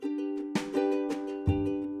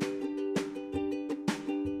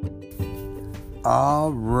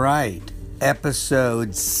All right,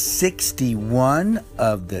 episode 61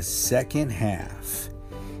 of the second half.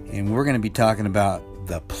 And we're going to be talking about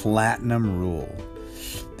the Platinum Rule.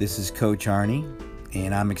 This is Coach Arnie,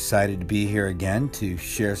 and I'm excited to be here again to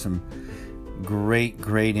share some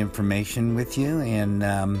great information with you.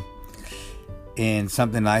 And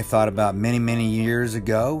something I thought about many years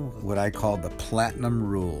ago, what I call the Platinum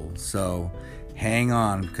Rule. So hang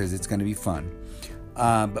on, because it's going to be fun.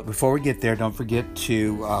 But before we get there, don't forget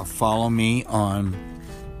to follow me on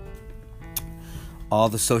all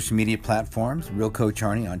the social media platforms. Real Coach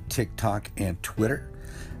Arnie on TikTok and Twitter.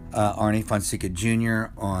 Arnie Fonseca Jr.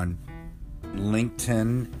 on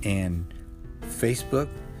LinkedIn and Facebook.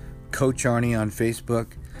 Coach Arnie on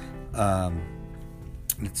Facebook.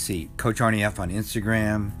 Let's see, Coach Arnie F on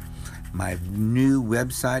Instagram. My new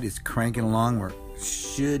website is cranking along. We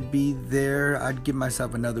should be there. I'd give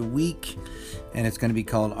myself another week. And it's going to be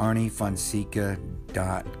called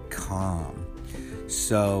ArnieFonseca.com.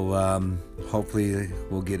 So hopefully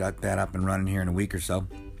we'll get that up and running here in a week or so.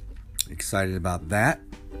 Excited about that.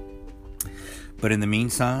 But in the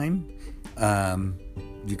meantime,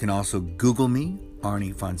 you can also Google me,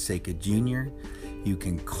 Arnie Fonseca Jr. You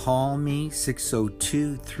can call me,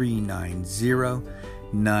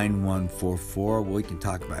 602-390-9144. We can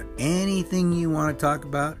talk about anything you want to talk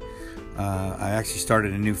about. I actually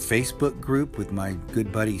started a new Facebook group with my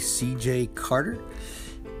good buddy CJ Carter.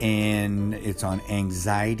 And it's on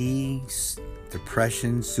anxiety,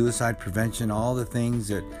 depression, suicide prevention, all the things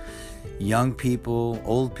that young people,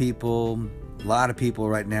 old people, a lot of people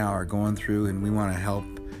right now are going through. And we want to help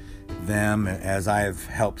them, as I have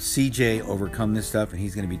helped CJ overcome this stuff, and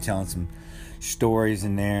he's going to be telling some stories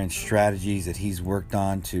in there and strategies that he's worked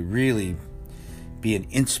on to really be an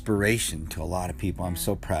inspiration to a lot of people. I'm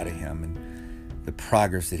so proud of him and the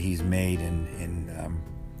progress that he's made, and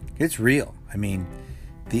it's real. I mean,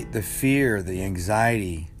 the fear, the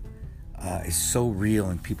anxiety is so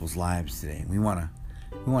real in people's lives today. We want to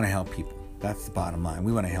help people. That's the bottom line.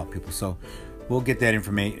 We want to help people. So we'll get that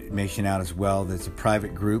information out as well. That's a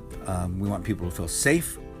private group. We want people to feel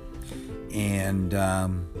safe, and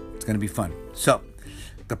it's going to be fun. So,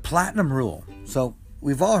 the Platinum Rule. So,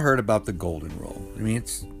 we've all heard about the Golden Rule. I mean,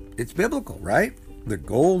 it's biblical, right? The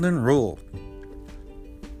Golden Rule.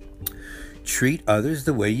 Treat others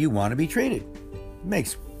the way you want to be treated.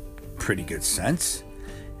 Makes pretty good sense.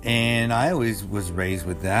 And I always was raised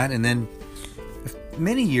with that. And then,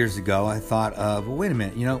 many years ago, I thought of, well, wait a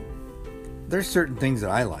minute, there's certain things that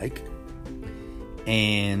I like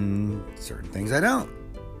and certain things I don't.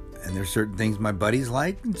 And there's certain things my buddies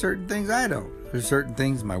like and certain things I don't. There's certain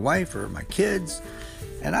things my wife or my kids,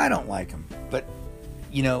 and I don't like them. But,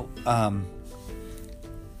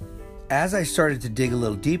 as I started to dig a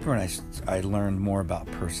little deeper and I learned more about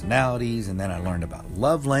personalities, and then I learned about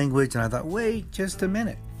love language, and I thought, wait just a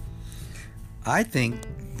minute. I think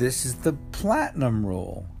this is the Platinum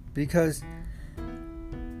Rule, because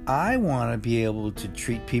I want to be able to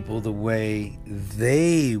treat people the way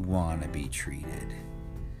they want to be treated.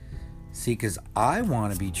 See, because I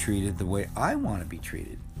want to be treated the way I want to be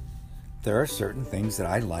treated. There are certain things that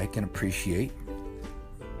I like and appreciate.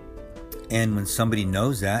 And when somebody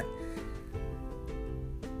knows that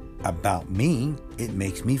about me, it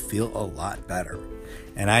makes me feel a lot better.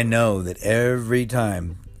 And I know that every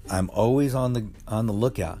time I'm always on the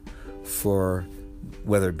lookout for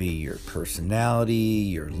whether it be your personality,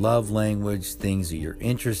 your love language, things that you're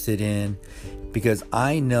interested in, because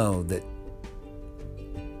I know that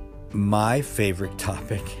my favorite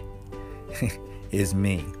topic is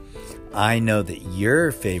me. I know that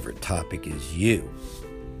your favorite topic is you.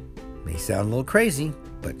 May sound a little crazy,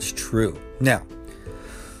 but it's true. Now,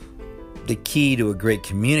 the key to a great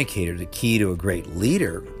communicator, the key to a great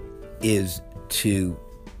leader is to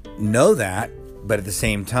know that, but at the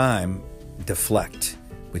same time, deflect,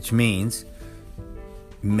 which means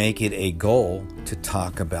make it a goal to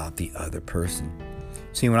talk about the other person.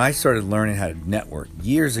 See, when I started learning how to network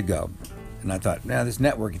years ago, and I thought, this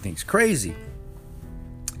networking thing's crazy.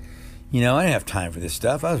 I didn't have time for this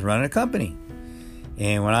stuff. I was running a company.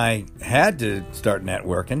 And when I had to start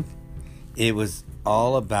networking, it was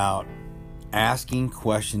all about asking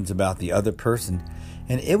questions about the other person.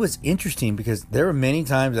 And it was interesting because there were many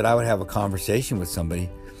times that I would have a conversation with somebody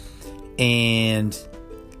and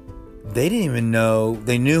they didn't even know,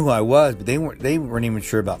 they knew who I was, but they weren't even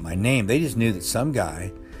sure about my name. They just knew that some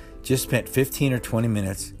guy just spent 15 or 20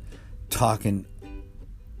 minutes talking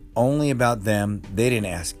only about them. They didn't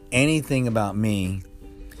ask anything about me.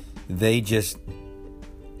 They just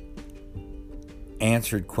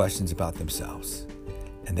answered questions about themselves.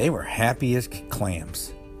 And they were happy as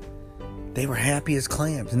clams. They were happy as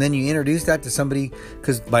clams. And then you introduce that to somebody,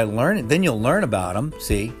 because by learning, then you'll learn about them.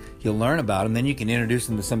 See, you'll learn about them. Then you can introduce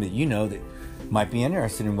them to somebody that you know that might be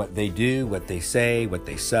interested in what they do, what they say, what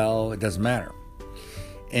they sell. It doesn't matter.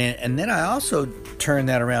 And then I also turned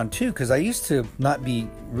that around too, because I used to not be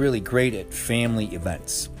really great at family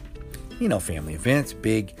events. You know, family events,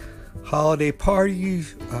 big holiday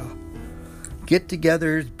parties,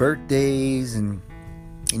 get-togethers, birthdays, and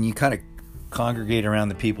you kind of congregate around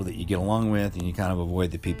the people that you get along with, and you kind of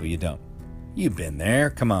avoid the people you don't. You've been there.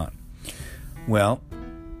 Come on. Well,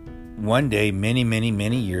 one day, many, many,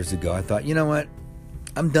 many years ago, I thought, you know what?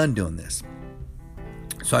 I'm done doing this.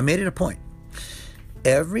 So I made it a point.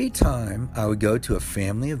 Every time I would go to a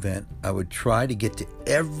family event, I would try to get to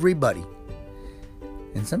everybody.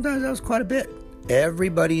 And sometimes that was quite a bit.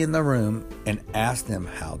 Everybody in the room, and ask them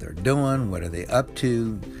how they're doing, what are they up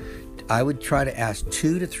to. I would try to ask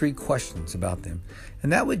 2 to 3 questions about them.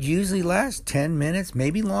 And that would usually last 10 minutes,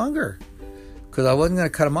 maybe longer. Because I wasn't going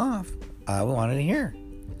to cut them off. I wanted to hear.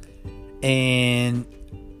 And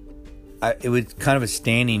it was kind of a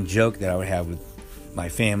standing joke that I would have with my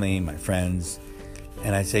family, my friends.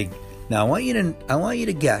 And I'd say, now I want you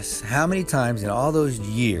to guess how many times in all those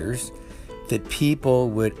years that people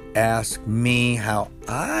would ask me how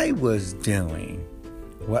I was doing,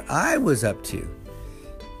 what I was up to.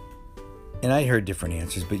 And I heard different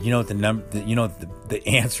answers, but you know what the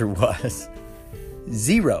answer was?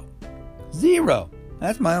 0.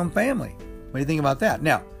 That's my own family. What do you think about that?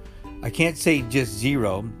 Now, I can't say just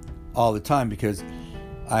 0 all the time, because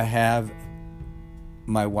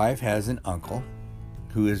my wife has an uncle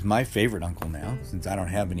who is my favorite uncle now, since I don't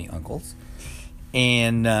have any uncles.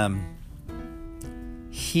 And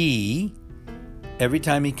every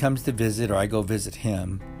time he comes to visit, or I go visit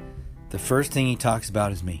him, the first thing he talks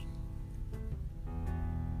about is me.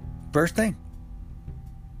 First thing.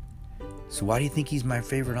 So why do you think he's my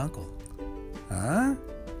favorite uncle? Huh?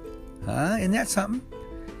 Isn't that something?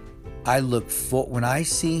 When I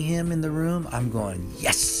see him in the room, I'm going,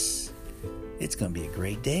 yes, it's going to be a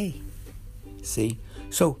great day. See?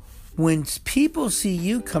 So when people see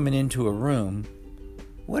you coming into a room,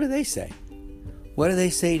 what do they say? What do they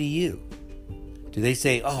say to you? Do they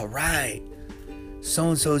say, all right,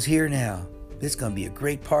 so-and-so's here now. This is going to be a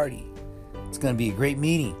great party. It's going to be a great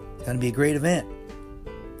meeting. It's going to be a great event.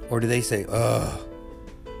 Or do they say, oh,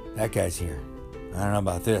 that guy's here. I don't know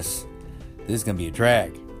about this. This is going to be a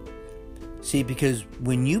drag. See, because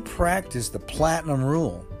when you practice the platinum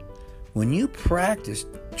rule, when you practice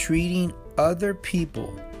treating other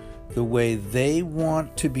people the way they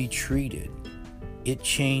want to be treated, it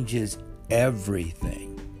changes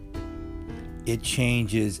everything. It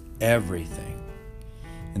changes everything.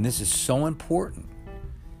 And this is so important,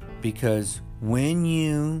 because when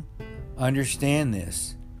you understand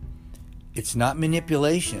this, it's not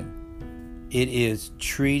manipulation. It is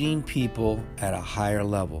treating people at a higher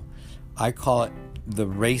level. I call it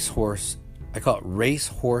racehorse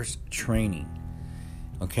training.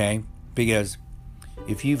 Okay? Because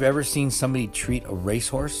if you've ever seen somebody train a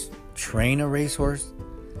racehorse,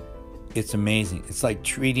 it's amazing. It's like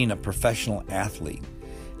treating a professional athlete.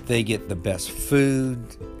 They get the best food.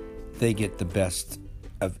 They get the best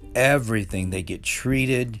of everything. They get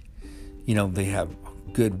treated. They have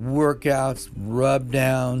good workouts, rub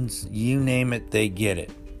downs, you name it, they get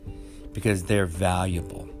it. Because they're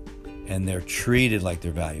valuable. And they're treated like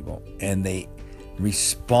they're valuable. And they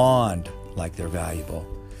respond like they're valuable.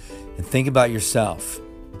 And think about yourself.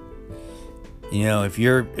 If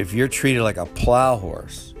you're treated like a plow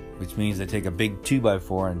horse, which means they take a big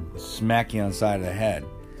 2x4 and smack you on the side of the head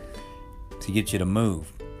to get you to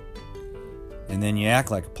move, and then you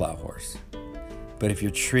act like a plow horse. But if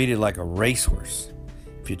you're treated like a racehorse,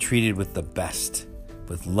 if you're treated with the best,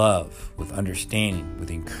 with love, with understanding,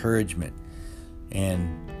 with encouragement,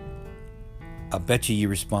 and I bet you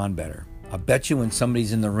respond better. I bet you when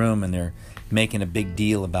somebody's in the room and they're making a big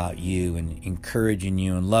deal about you and encouraging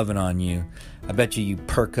you and loving on you, I bet you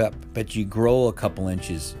perk up. I bet you grow a couple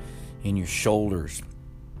inches in your shoulders.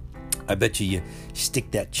 I bet you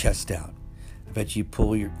stick that chest out. I bet you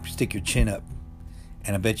stick your chin up.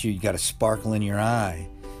 And I bet you got a sparkle in your eye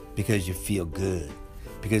because you feel good.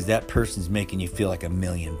 Because that person's making you feel like $1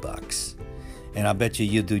 million. And I bet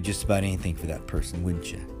you'll do just about anything for that person,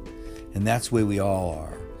 wouldn't you? And that's the way we all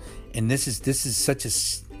are. And this is such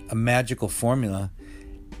a magical formula,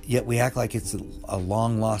 yet we act like it's a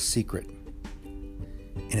long-lost secret.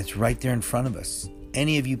 And it's right there in front of us.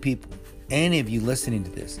 Any of you people, any of you listening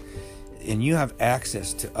to this, and you have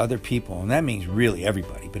access to other people, and that means really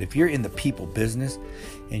everybody. But if you're in the people business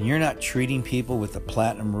and you're not treating people with the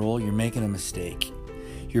platinum rule, you're making a mistake.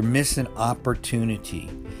 You're missing opportunity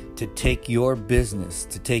to take your business,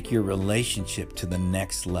 to take your relationship to the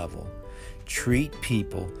next level. Treat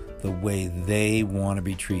people the way they want to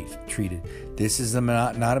be treated. This is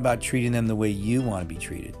not about treating them the way you want to be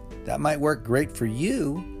treated. That might work great for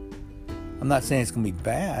you. I'm not saying it's going to be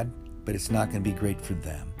bad, but it's not going to be great for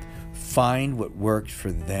them. Find what works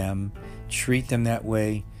for them. Treat them that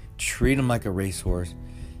way. Treat them like a racehorse,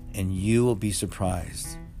 and you will be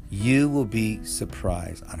surprised. You will be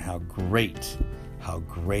surprised on how great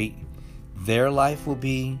their life will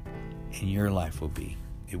be and your life will be.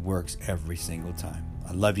 It works every single time.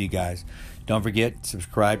 I love you guys. Don't forget,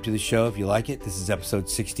 subscribe to the show if you like it. This is episode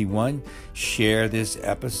 61. Share this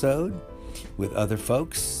episode with other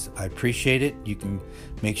folks. I appreciate it. You can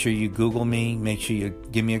make sure you Google me. Make sure you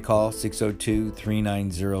give me a call,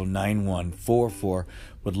 602-390-9144.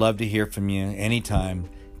 Would love to hear from you anytime.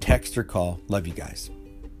 Text or call. Love you guys.